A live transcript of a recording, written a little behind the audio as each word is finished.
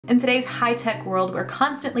In today's high-tech world, we're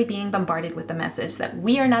constantly being bombarded with the message that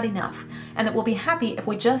we are not enough and that we'll be happy if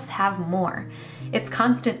we just have more. It's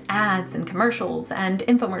constant ads and commercials and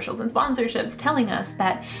infomercials and sponsorships telling us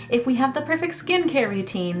that if we have the perfect skincare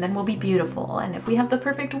routine, then we'll be beautiful. And if we have the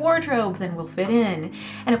perfect wardrobe, then we'll fit in.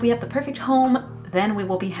 And if we have the perfect home, then we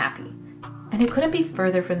will be happy. And it couldn't be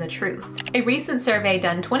further from the truth. A recent survey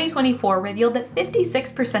done 2024 revealed that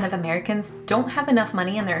 56% of Americans don't have enough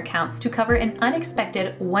money in their accounts to cover an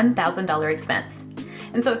unexpected $1,000 expense.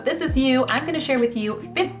 And so if this is you, I'm gonna share with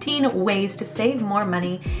you 15 ways to save more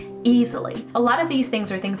money easily. A lot of these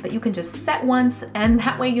things are things that you can just set once, and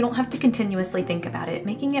that way you don't have to continuously think about it,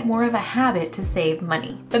 making it more of a habit to save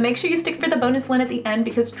money. But make sure you stick for the bonus one at the end,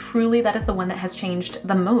 because truly that is the one that has changed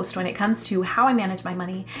the most when it comes to how I manage my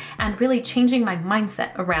money and really changing my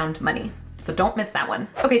mindset around money. So don't miss that one.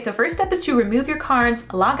 Okay, so first step is to remove your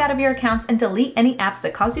cards, log out of your accounts, and delete any apps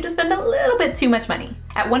that cause you to spend a little bit too much money.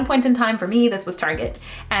 At one point in time for me, this was Target.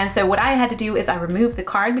 And so what I had to do is I removed the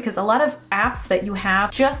card, because a lot of apps that you have,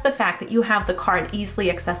 just the fact that you have the card easily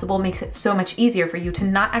accessible makes it so much easier for you to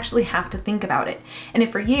not actually have to think about it. And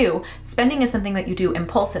if for you, spending is something that you do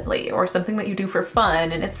impulsively or something that you do for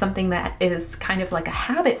fun, and it's something that is kind of like a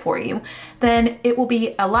habit for you, then it will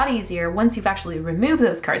be a lot easier once you've actually removed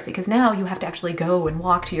those cards, because now you have to actually go and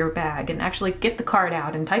walk to your bag and actually get the card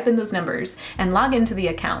out and type in those numbers and log into the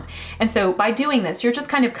account. And so by doing this, you're just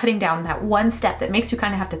kind of cutting down that one step that makes you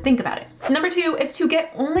kind of have to think about it. Number two is to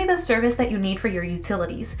get only the service that you need for your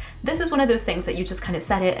utilities. This is one of those things that you just kind of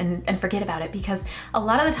set it and forget about it, because a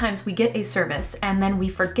lot of the times we get a service and then we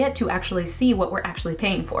forget to actually see what we're actually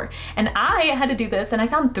paying for. And I had to do this, and I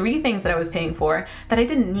found 3 things that I was paying for that I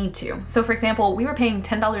didn't need to. So for example, we were paying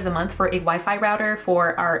 $10 a month for a Wi-Fi router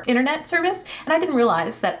for our internet service, and I didn't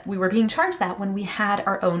realize that we were being charged that when we had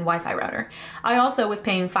our own Wi-Fi router. I also was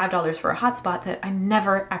paying $5 for a hotspot that I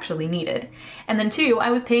never actually needed. And then 2,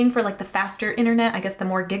 I was paying for like the faster internet, I guess the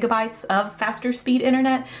more gigabytes of faster speed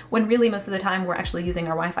internet, when really most of the time we're actually using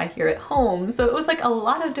our Wi-Fi here at home. So it was like a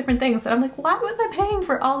lot of different things that I'm like, why was I paying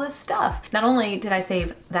for all this stuff? Not only did I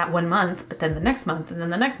save that one month, but then the next month, and then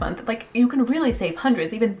the next month, like you can really save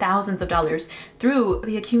hundreds, even thousands of dollars through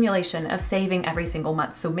the accumulation of saving every single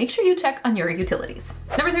month. So make sure you check on your utilities.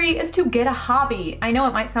 Number 3 is to get a hobby. I know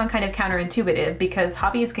it might sound kind of counterintuitive because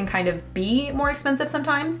hobbies can kind of be more expensive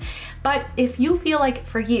sometimes, but if you feel like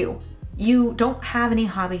for you don't have any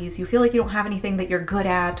hobbies, you feel like you don't have anything that you're good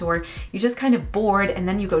at, or you're just kind of bored and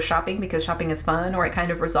then you go shopping because shopping is fun, or it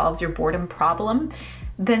kind of resolves your boredom problem,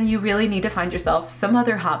 then you really need to find yourself some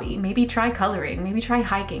other hobby. Maybe try coloring, maybe try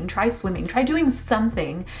hiking, try swimming, try doing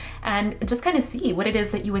something, and just kind of see what it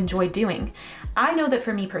is that you enjoy doing. I know that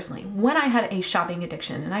for me personally, when I had a shopping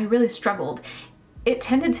addiction and I really struggled, it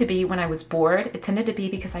tended to be when I was bored. It tended to be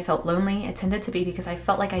because I felt lonely. It tended to be because I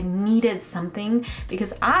felt like I needed something,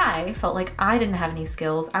 because I felt like I didn't have any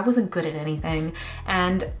skills. I wasn't good at anything.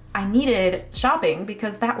 And I needed shopping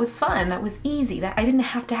because that was fun, that was easy, that I didn't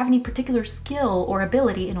have to have any particular skill or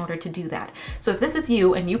ability in order to do that. So if this is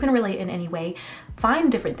you and you can relate in any way,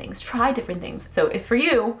 find different things, try different things. So if for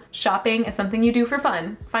you, shopping is something you do for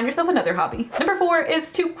fun, find yourself another hobby. Number 4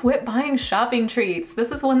 is to quit buying shopping treats.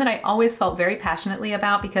 This is one that I always felt very passionately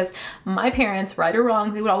about, because my parents, right or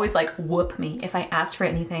wrong, they would always like whoop me if I asked for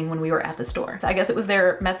anything when we were at the store. So I guess it was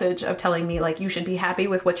their message of telling me like, you should be happy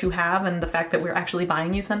with what you have and the fact that we're actually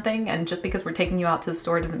buying you something. And just because we're taking you out to the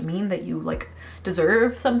store doesn't mean that you like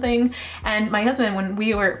deserve something. And my husband, when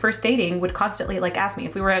we were first dating, would constantly like ask me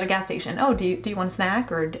if we were at a gas station, oh, do you want a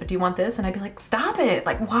snack, or do you want this? And I'd be like, stop it,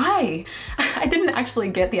 like why? I didn't actually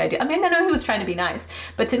get the idea. I mean, I know he was trying to be nice,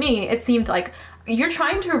 but to me, it seemed like you're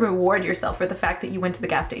trying to reward yourself for the fact that you went to the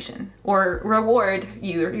gas station, or reward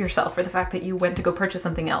yourself for the fact that you went to go purchase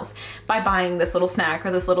something else by buying this little snack or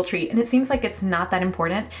this little treat. And it seems like it's not that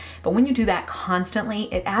important, but when you do that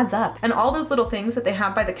constantly, it adds up. And all those little things that they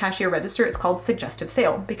have by the cashier register is called suggestive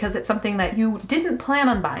sale, because it's something that you didn't plan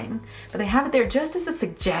on buying, but they have it there just as a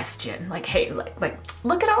suggestion. Like, hey, like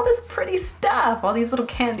look at all this pretty stuff, all these little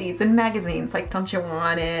candies and magazines. Like, don't you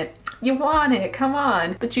want it? You want it, come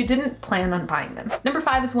on. But you didn't plan on buying them. Number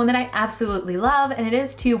 5 is one that I absolutely love, and it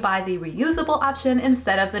is to buy the reusable option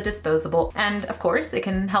instead of the disposable. And of course, it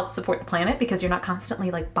can help support the planet because you're not constantly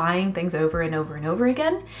like buying things over and over and over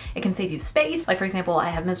again. It can save you space. Like for example, I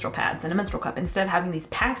have menstrual pads and a menstrual cup. Instead of having these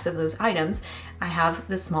packs of those items, I have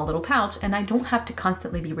this small little pouch, and I don't have to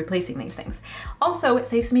constantly be replacing these things. Also, it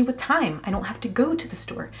saves me with time. I don't have to go to the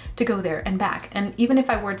store to go there and back. And even if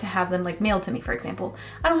I were to have them like mailed to me, for example,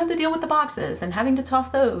 I don't have to deal deal with the boxes and having to toss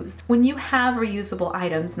those. When you have reusable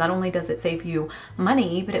items, not only does it save you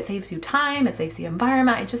money, but it saves you time, it saves the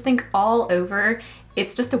environment. I just think all over,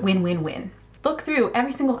 it's just a win-win-win. Look through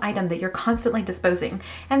every single item that you're constantly disposing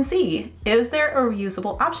and see, is there a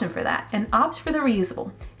reusable option for that? And opt for the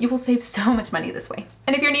reusable. You will save so much money this way.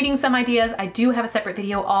 And if you're needing some ideas, I do have a separate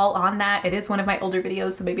video all on that. It is one of my older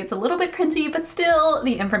videos, so maybe it's a little bit cringy, but still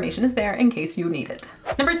the information is there in case you need it.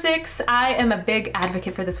 Number 6, I am a big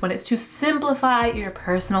advocate for this one, is to simplify your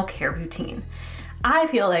personal care routine. I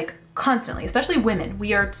feel like constantly, especially women,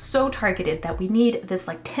 we are so targeted that we need this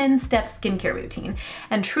like 10-step skincare routine.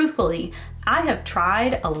 And truthfully, I have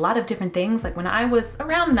tried a lot of different things. Like when I was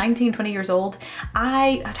around 19, 20 years old,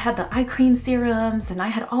 I had the eye cream serums and I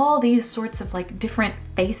had all these sorts of like different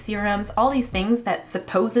face serums, all these things that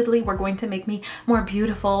supposedly were going to make me more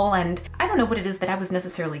beautiful. And I don't know what it is that I was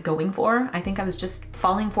necessarily going for. I think I was just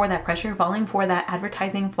falling for that pressure, falling for that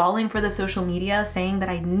advertising, falling for the social media saying that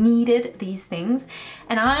I needed these things.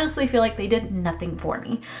 And I honestly feel like they did nothing for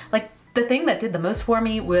me. Like, the thing that did the most for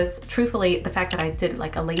me was truthfully the fact that I did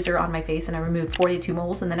like a laser on my face and I removed 42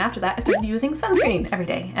 moles, and then after that I started using sunscreen every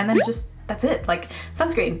day, and then just that's it, like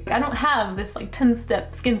sunscreen. I don't have this like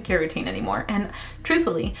 10-step skincare routine anymore, and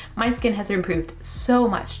truthfully my skin has improved so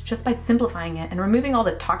much just by simplifying it and removing all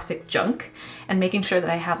the toxic junk and making sure that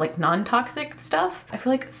I have like non-toxic stuff. I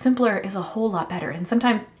feel like simpler is a whole lot better, and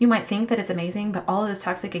sometimes you might think that it's amazing, but all of those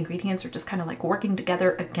toxic ingredients are just kind of like working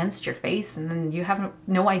together against your face, and then you have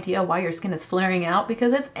no idea why your skin is flaring out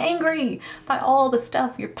because it's angry by all the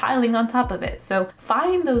stuff you're piling on top of it. So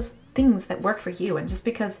find those things that work for you, and just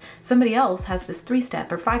because somebody else has this 3-step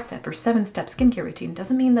or 5-step or 7-step skincare routine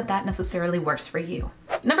doesn't mean that that necessarily works for you.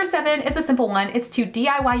 Number 7 is a simple one. It's to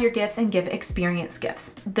DIY your gifts and give experience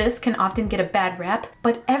gifts. This can often get a bad rep,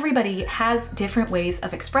 but everybody has different ways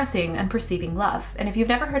of expressing and perceiving love. And if you've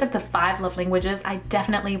never heard of the 5 love languages, I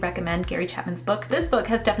definitely recommend Gary Chapman's book. This book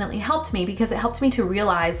has definitely helped me because it helped me to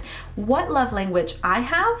realize what love language I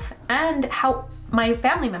have and how my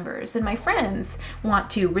family members and my friends want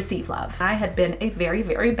to receive love. I had been a very,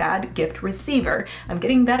 very bad gift receiver. I'm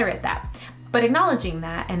getting better at that. But acknowledging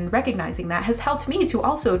that and recognizing that has helped me to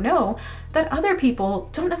also know that other people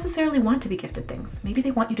don't necessarily want to be gifted things. Maybe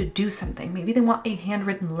they want you to do something. Maybe they want a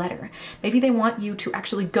handwritten letter. Maybe they want you to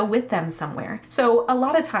actually go with them somewhere. So a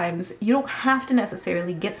lot of times you don't have to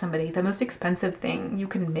necessarily get somebody the most expensive thing. You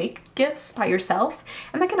can make gifts by yourself,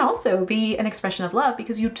 and that can also be an expression of love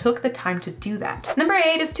because you took the time to do that. Number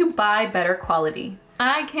 8 is to buy better quality.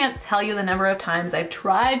 I can't tell you the number of times I've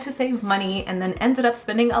tried to save money and then ended up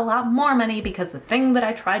spending a lot more money because the thing that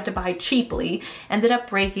I tried to buy cheaply ended up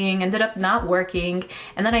breaking, ended up not working,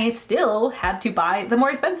 and then I still had to buy the more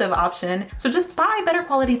expensive option. So just buy better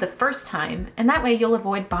quality the first time, and that way you'll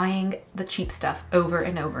avoid buying the cheap stuff over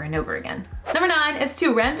and over and over again. Number 9 is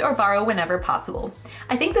to rent or borrow whenever possible.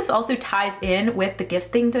 I think this also ties in with the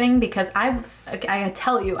gifting thing because I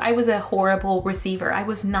tell you, I was a horrible receiver. I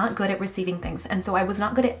was not good at receiving things, and so I was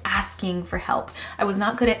not good at asking for help. I was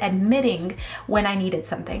not good at admitting when I needed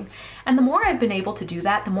something. And the more I've been able to do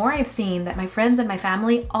that, the more I've seen that my friends and my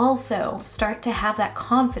family also start to have that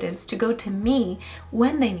confidence to go to me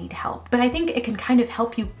when they need help. But I think it can kind of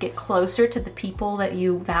help you get closer to the people that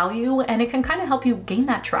you value, and it can kind of help you gain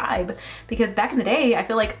that tribe, because back in the day, I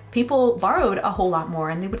feel like people borrowed a whole lot more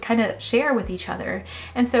and they would kind of share with each other.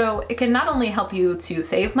 And so it can not only help you to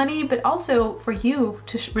save money, but also for you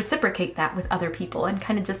to reciprocate that with other people and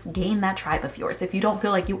kind of just gain that tribe of yours if you don't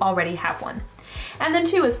feel like you already have one. And then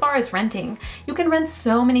 2, as far as renting, you can rent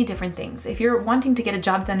so many different things. If you're wanting to get a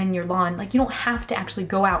job done in your lawn, like you don't have to actually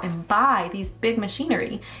go out and buy these big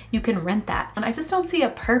machinery. You can rent that. And I just don't see a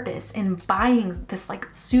purpose in buying this like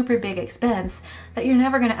super big expense that you're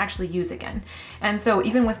never gonna actually use again. And so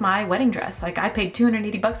even with my wedding dress, like I paid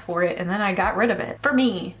 280 bucks for it and then I got rid of it. For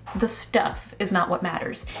me, the stuff is not what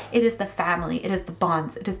matters. It is the family, it is the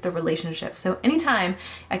bonds, it is the relationships. So anytime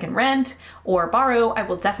I can rent or borrow, I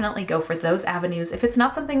will definitely go for those avenues if it's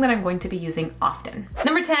not something that I'm going to be using often.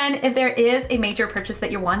 Number 10, if there is a major purchase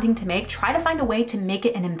that you're wanting to make, try to find a way to make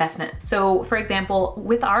it an investment. So for example,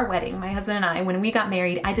 with our wedding, my husband and I, when we got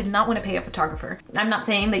married, I did not want to pay a photographer. I'm not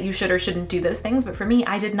saying that you should or shouldn't do those things, but for me,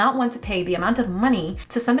 I did not want to pay the amount of money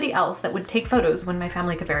to somebody else that would take photos when my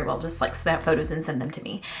family could very well just like snap photos and send them to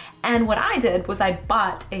me. And what I did was I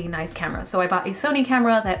bought a nice camera. So I bought a Sony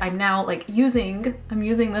camera that I'm now like I'm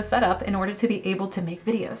using this setup in order to be able to make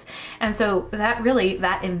videos. And so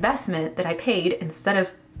that investment that I paid, instead of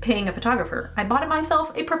paying a photographer, I bought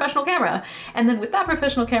myself a professional camera. And then with that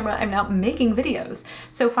professional camera, I'm now making videos.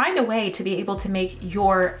 So find a way to be able to make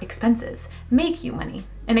your expenses make you money.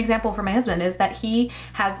 An example for my husband is that he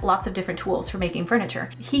has lots of different tools for making furniture.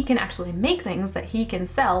 He can actually make things that he can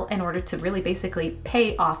sell in order to really basically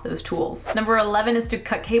pay off those tools. Number 11 is to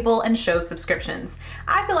cut cable and show subscriptions.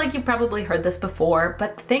 I feel like you've probably heard this before,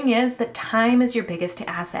 but the thing is that time is your biggest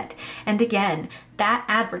asset. And again, that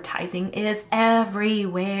advertising is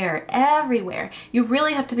everywhere, everywhere. You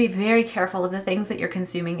really have to be very careful of the things that you're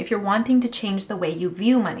consuming if you're wanting to change the way you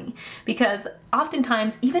view money. Because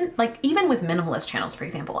oftentimes, even with minimalist channels, for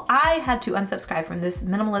example, I had to unsubscribe from this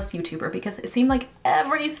minimalist YouTuber because it seemed like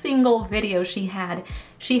every single video she had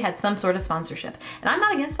some sort of sponsorship. And I'm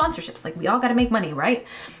not against sponsorships, like we all gotta make money, right?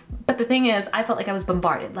 But the thing is, I felt like I was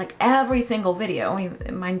bombarded, like every single video.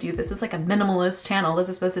 Mind you, this is like a minimalist channel. This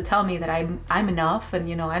is supposed to tell me that I'm enough and,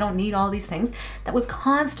 you know, I don't need all these things. That was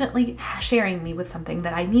constantly sharing me with something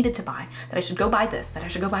that I needed to buy, that I should go buy this, that I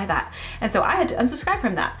should go buy that. And so I had to unsubscribe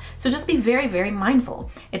from that. So just be very, very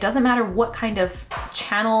mindful. It doesn't matter what kind of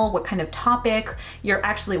channel, what kind of topic you're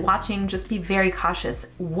actually watching, just be very cautious.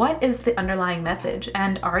 What is the underlying message?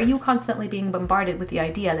 And are you constantly being bombarded with the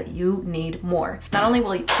idea that you need more? Not only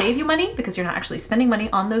will it save you money because you're not actually spending money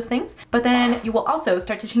on those things, but then you will also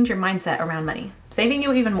start to change your mindset around money, saving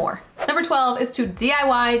you even more. Number 12 is to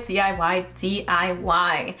DIY, DIY,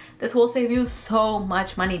 DIY. This will save you so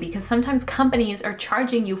much money because sometimes companies are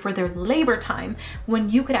charging you for their labor time when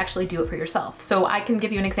you could actually do it for yourself. So I can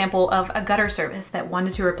give you an example of a gutter service that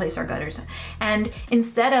wanted to replace our gutters. And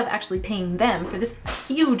instead of actually paying them for this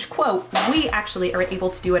huge quote, we actually are able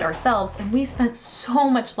to do it ourselves, and we spent so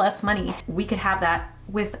much less money. We could have that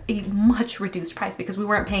with a much reduced price because we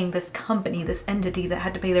weren't paying this company, this entity that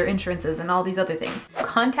had to pay their insurances and all these other things.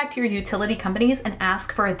 Contact your utility companies and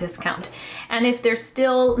ask for a discount. And if they're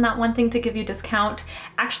still not wanting to give you a discount,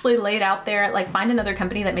 actually lay it out there, like find another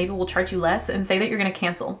company that maybe will charge you less and say that you're gonna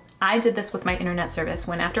cancel. I did this with my internet service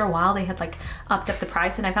when after a while they had like upped up the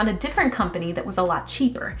price, and I found a different company that was a lot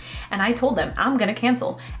cheaper. And I told them, I'm gonna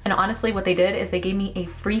cancel. And honestly, what they did is they gave me a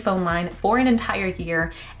free phone line for an entire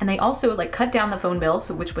year. And they also like cut down the phone bill,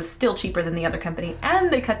 so which was still cheaper than the other company,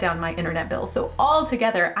 and they cut down my internet bill. So all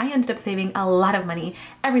together, I ended up saving a lot of money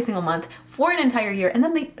every single month for an entire year, and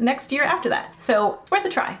then the next year after that. So it's worth a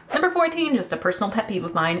try. Number 14, just a personal pet peeve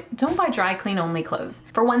of mine, don't buy dry clean only clothes.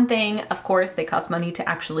 For one thing, of course, they cost money to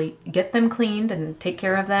actually get them cleaned and take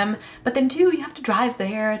care of them. But then two, you have to drive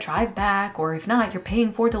there, drive back, or if not, you're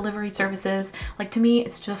paying for delivery services. Like to me,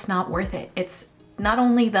 it's just not worth it. It's not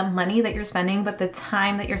only the money that you're spending, but the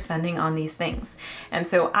time that you're spending on these things. And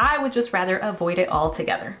so I would just rather avoid it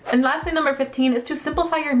altogether. And lastly, number 15 is to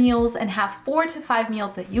simplify your meals and have 4 to 5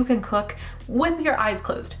 meals that you can cook with your eyes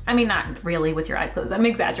closed. I mean, not really with your eyes closed, I'm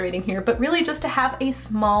exaggerating here, but really just to have a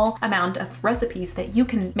small amount of recipes that you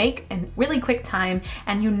can make in really quick time,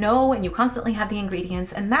 and you know, and you constantly have the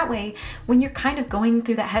ingredients. And that way, when you're kind of going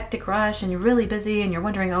through that hectic rush and you're really busy and you're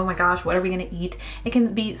wondering, oh my gosh, what are we gonna eat? It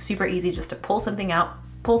can be super easy just to pull something out,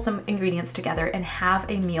 pull some ingredients together and have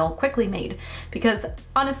a meal quickly made. Because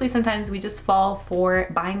honestly, sometimes we just fall for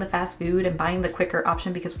buying the fast food and buying the quicker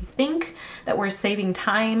option because we think that we're saving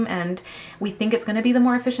time and we think it's gonna be the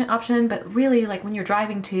more efficient option, but really, like when you're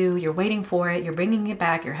driving to, you're waiting for it, you're bringing it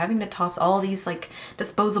back, you're having to toss all these like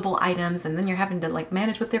disposable items, and then you're having to like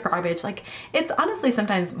manage with their garbage. Like it's honestly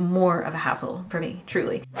sometimes more of a hassle for me,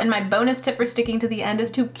 truly. And my bonus tip for sticking to the end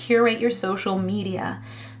is to curate your social media.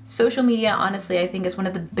 Social media, honestly, I think is one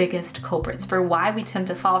of the biggest culprits for why we tend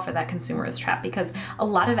to fall for that consumerist trap, because a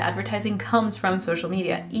lot of advertising comes from social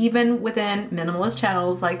media, even within minimalist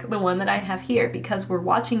channels like the one that I have here, because we're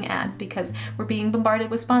watching ads, because we're being bombarded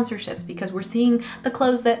with sponsorships, because we're seeing the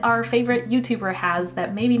clothes that our favorite YouTuber has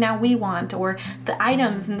that maybe now we want, or the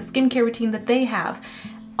items and the skincare routine that they have.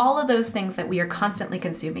 All of those things that we are constantly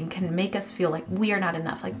consuming can make us feel like we are not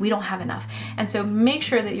enough, like we don't have enough. And so make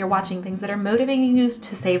sure that you're watching things that are motivating you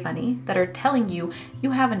to save money, that are telling you you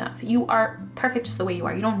have enough. You are perfect just the way you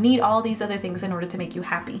are. You don't need all these other things in order to make you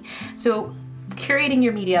happy. So curating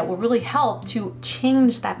your media will really help to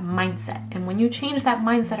change that mindset. And when you change that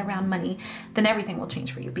mindset around money, then everything will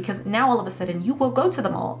change for you, because now all of a sudden you will go to the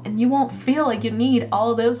mall and you won't feel like you need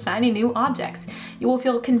all those shiny new objects. You will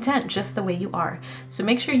feel content just the way you are. So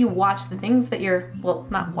make sure you watch the things that you're, well,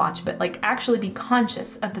 not watch, but like actually be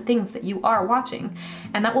conscious of the things that you are watching.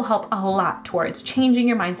 And that will help a lot towards changing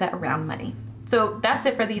your mindset around money. So that's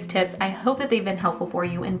it for these tips. I hope that they've been helpful for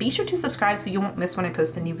you, and be sure to subscribe so you won't miss when I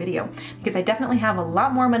post a new video, because I definitely have a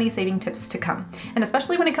lot more money saving tips to come. And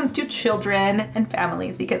especially when it comes to children and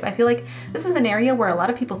families, because I feel like this is an area where a lot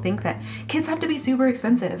of people think that kids have to be super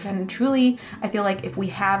expensive. And truly, I feel like if we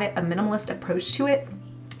have a minimalist approach to it,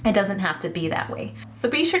 It doesn't have to be that way. So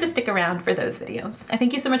be sure to stick around for those videos. I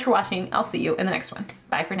thank you so much for watching. I'll see you in the next one.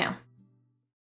 Bye for now.